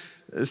weekend,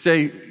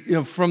 say,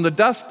 from the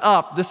dust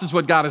up, this is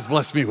what God has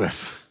blessed me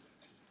with.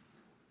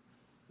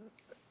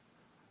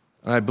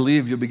 And I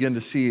believe you'll begin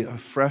to see a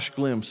fresh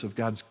glimpse of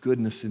God's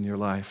goodness in your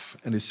life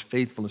and his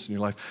faithfulness in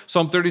your life.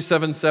 Psalm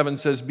 37:7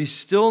 says, be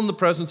still in the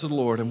presence of the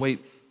Lord and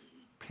wait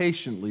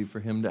patiently for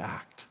him to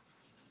act.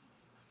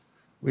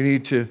 We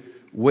need to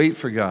wait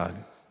for God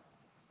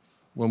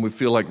when we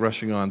feel like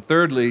rushing on.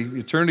 Thirdly,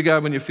 you turn to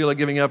God when you feel like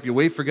giving up. You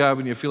wait for God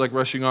when you feel like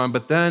rushing on.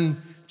 But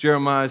then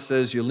Jeremiah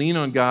says you lean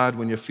on God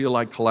when you feel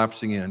like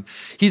collapsing in.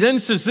 He then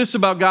says this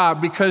about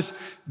God, because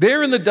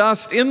they're in the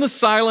dust, in the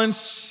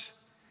silence,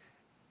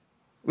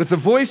 with the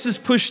voices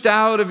pushed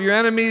out of your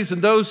enemies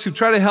and those who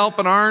try to help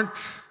and aren't.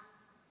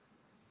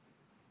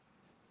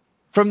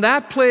 From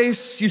that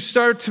place, you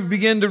start to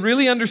begin to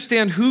really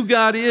understand who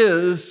God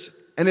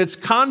is, and it's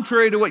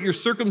contrary to what your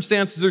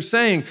circumstances are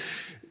saying.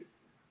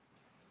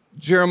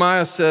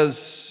 Jeremiah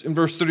says in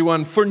verse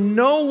 31, "For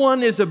no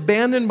one is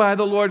abandoned by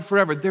the Lord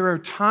forever." There are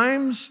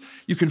times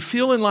you can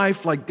feel in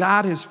life like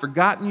God has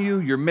forgotten you,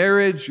 your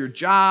marriage, your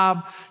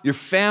job, your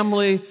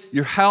family,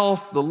 your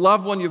health, the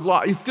loved one you've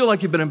lost. You feel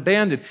like you've been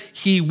abandoned.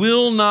 He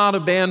will not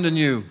abandon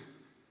you.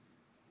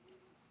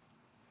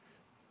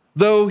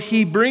 Though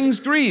he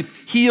brings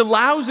grief, he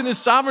allows in his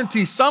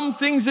sovereignty some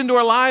things into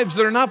our lives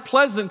that are not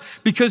pleasant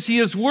because he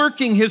is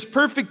working his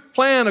perfect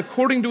plan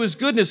according to his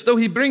goodness. Though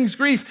he brings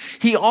grief,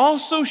 he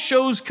also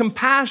shows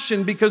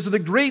compassion because of the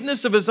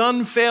greatness of his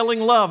unfailing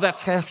love.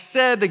 That's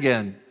chesed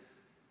again.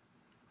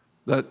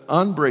 That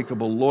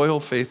unbreakable, loyal,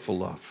 faithful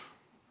love.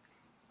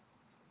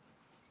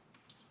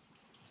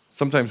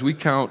 Sometimes we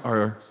count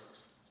our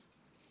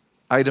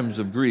items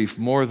of grief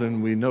more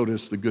than we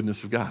notice the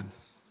goodness of God.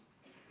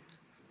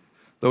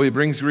 Though he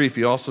brings grief,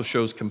 he also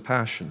shows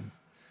compassion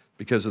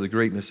because of the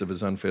greatness of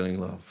his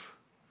unfailing love.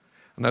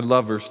 And I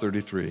love verse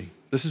 33.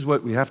 This is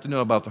what we have to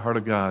know about the heart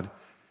of God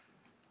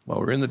while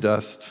we're in the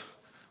dust,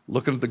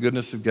 looking at the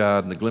goodness of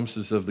God and the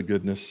glimpses of the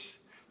goodness.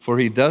 For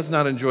he does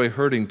not enjoy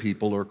hurting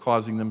people or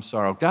causing them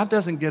sorrow. God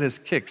doesn't get his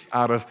kicks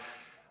out of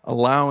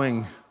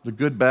allowing the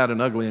good, bad,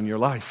 and ugly in your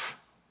life.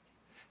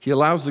 He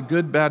allows the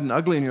good, bad, and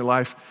ugly in your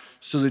life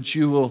so that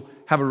you will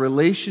have a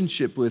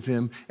relationship with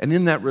him. And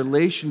in that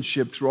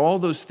relationship, through all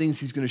those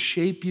things, he's going to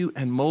shape you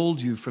and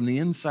mold you from the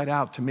inside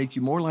out to make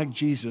you more like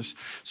Jesus.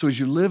 So as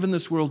you live in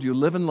this world, you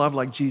live and love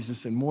like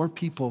Jesus, and more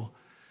people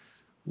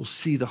will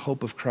see the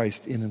hope of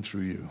Christ in and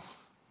through you.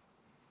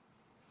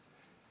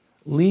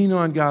 Lean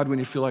on God when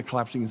you feel like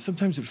collapsing. And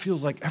sometimes it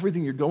feels like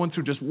everything you're going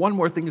through, just one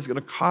more thing is going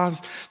to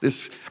cause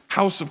this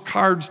house of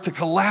cards to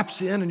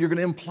collapse in and you're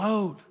going to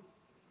implode.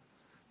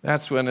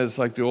 That's when, it's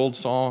like the old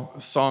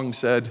song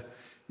said,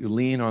 you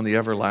lean on the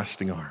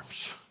everlasting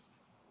arms.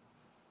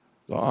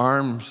 The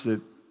arms that,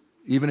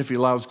 even if he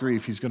allows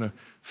grief, he's going to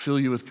fill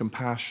you with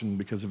compassion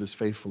because of his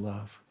faithful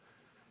love.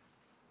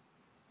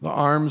 The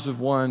arms of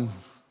one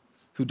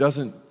who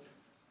doesn't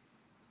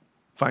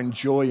find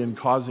joy in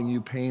causing you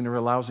pain or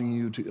allowing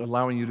you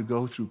to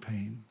go through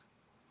pain.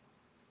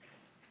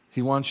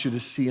 He wants you to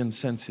see and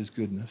sense his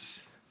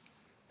goodness.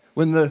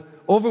 When the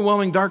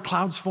overwhelming dark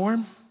clouds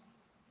form,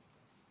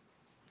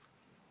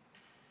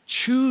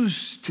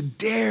 choose to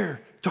dare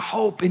to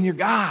hope in your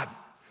God.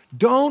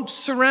 Don't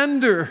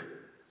surrender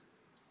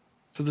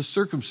to the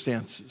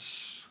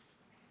circumstances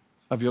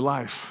of your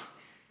life.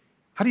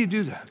 How do you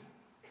do that?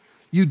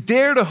 You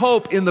dare to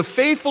hope in the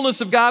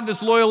faithfulness of God and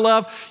his loyal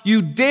love.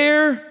 You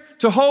dare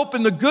to hope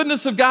in the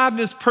goodness of God and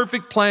his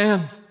perfect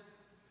plan.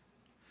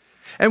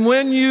 And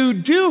when you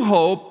do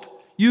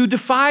hope, you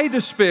defy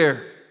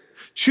despair.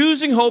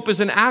 Choosing hope is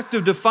an act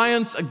of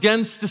defiance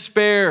against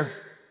despair.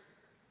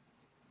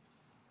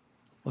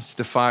 Let's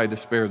defy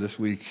despair this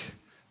week,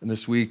 in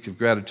this week of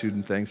gratitude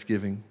and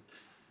thanksgiving.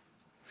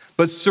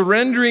 But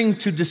surrendering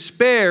to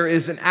despair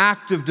is an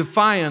act of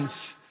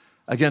defiance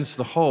against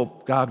the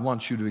hope God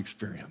wants you to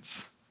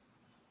experience.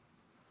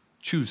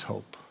 Choose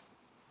hope.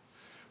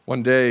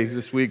 One day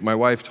this week, my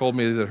wife told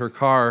me that her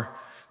car,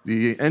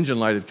 the engine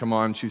light had come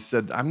on. She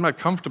said, I'm not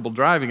comfortable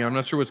driving. I'm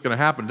not sure what's going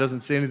to happen. It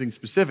doesn't say anything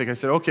specific. I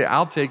said, okay,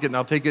 I'll take it, and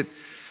I'll take it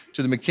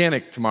to the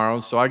mechanic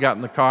tomorrow. So I got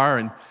in the car,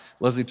 and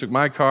Leslie took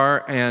my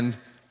car, and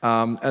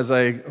as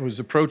I was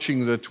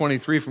approaching the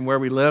 23 from where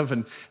we live,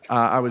 and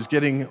I was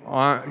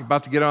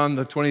about to get on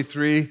the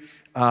 23,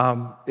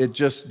 it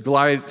just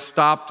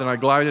stopped, and I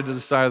glided to the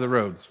side of the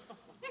road.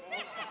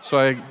 So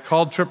I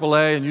called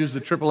AAA and used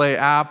the AAA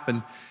app,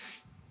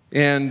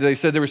 and they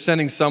said they were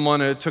sending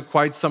someone, and it took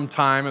quite some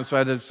time, and so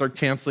I had to start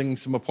canceling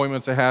some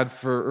appointments I had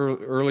for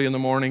early in the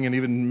morning and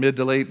even mid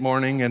to late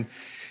morning, and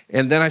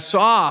then I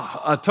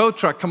saw a tow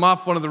truck come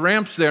off one of the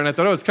ramps there, and I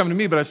thought, oh, it's coming to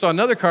me, but I saw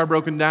another car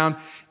broken down,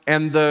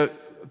 and the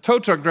tow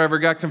truck driver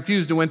got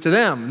confused and went to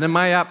them. And then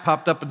my app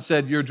popped up and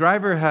said, your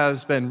driver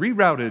has been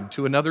rerouted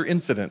to another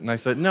incident. And I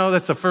said, no,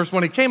 that's the first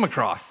one he came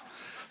across.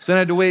 So then I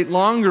had to wait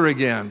longer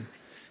again.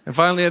 And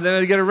finally, then I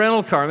had to get a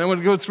rental car. And then I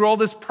would go through all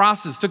this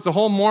process. It took the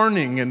whole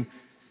morning. And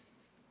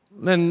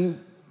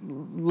then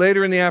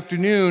later in the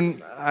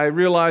afternoon, I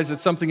realized that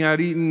something I'd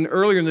eaten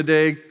earlier in the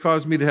day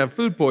caused me to have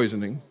food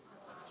poisoning.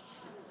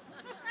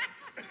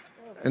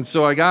 And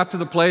so I got to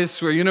the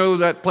place where, you know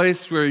that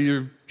place where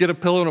you get a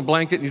pillow and a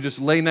blanket and you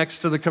just lay next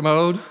to the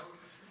commode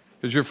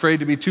because you're afraid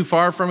to be too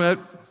far from it?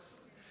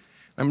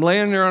 I'm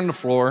laying there on the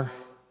floor,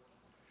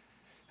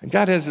 and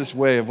God has this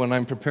way of, when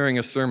I'm preparing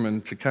a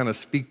sermon, to kind of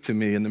speak to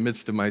me in the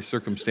midst of my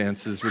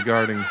circumstances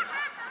regarding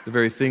the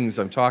very things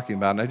I'm talking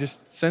about. And I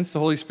just sensed the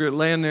Holy Spirit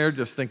laying there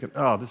just thinking,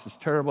 oh, this is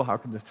terrible. How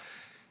can this?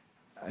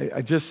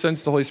 I just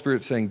sensed the Holy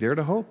Spirit saying, dare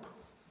to hope.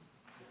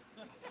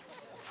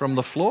 From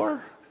the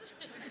floor?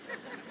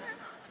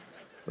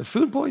 With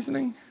food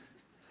poisoning?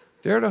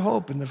 Dare to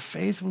hope in the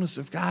faithfulness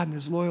of God and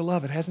his loyal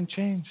love. It hasn't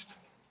changed.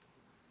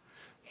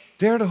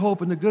 Dare to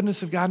hope in the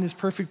goodness of God and his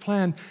perfect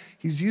plan.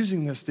 He's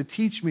using this to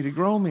teach me, to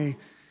grow me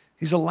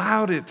He's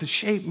allowed it to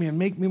shape me and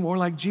make me more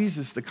like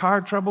Jesus. The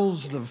car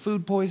troubles, the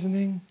food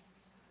poisoning.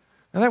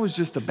 And that was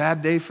just a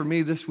bad day for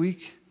me this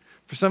week.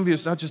 For some of you,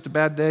 it's not just a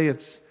bad day.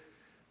 It's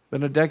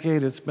been a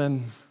decade. It's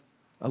been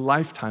a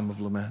lifetime of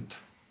lament.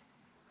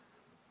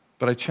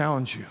 But I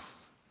challenge you,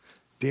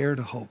 dare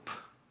to hope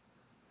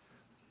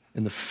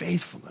in the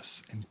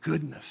faithfulness and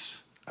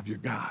goodness of your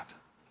God.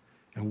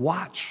 And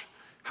watch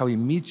how he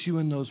meets you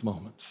in those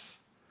moments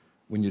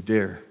when you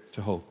dare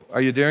to hope.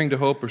 Are you daring to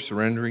hope or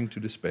surrendering to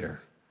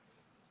despair?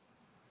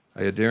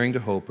 Are you daring to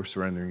hope or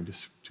surrendering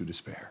to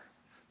despair?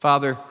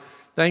 Father,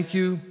 thank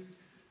you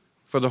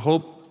for the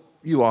hope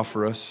you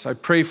offer us. I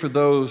pray for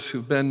those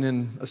who've been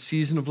in a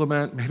season of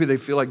lament. Maybe they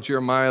feel like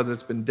Jeremiah, that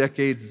it's been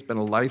decades, it's been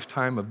a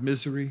lifetime of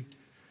misery.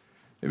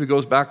 Maybe it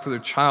goes back to their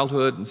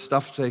childhood and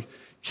stuff they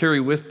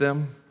carry with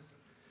them.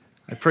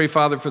 I pray,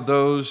 Father, for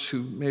those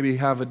who maybe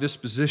have a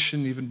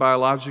disposition, even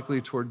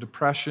biologically, toward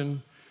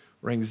depression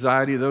or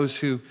anxiety, those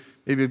who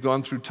maybe have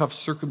gone through tough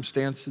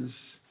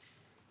circumstances.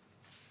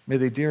 May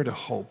they dare to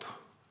hope.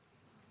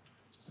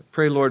 I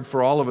pray, Lord,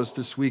 for all of us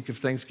this week of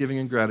thanksgiving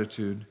and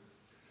gratitude,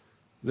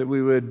 that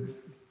we would,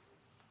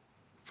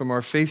 from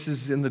our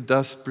faces in the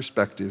dust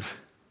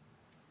perspective,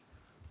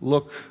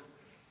 look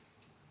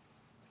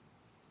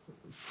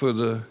for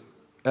the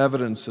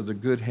evidence of the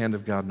good hand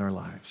of God in our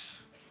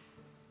lives.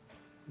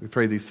 We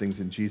pray these things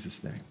in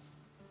Jesus' name.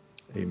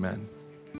 Amen.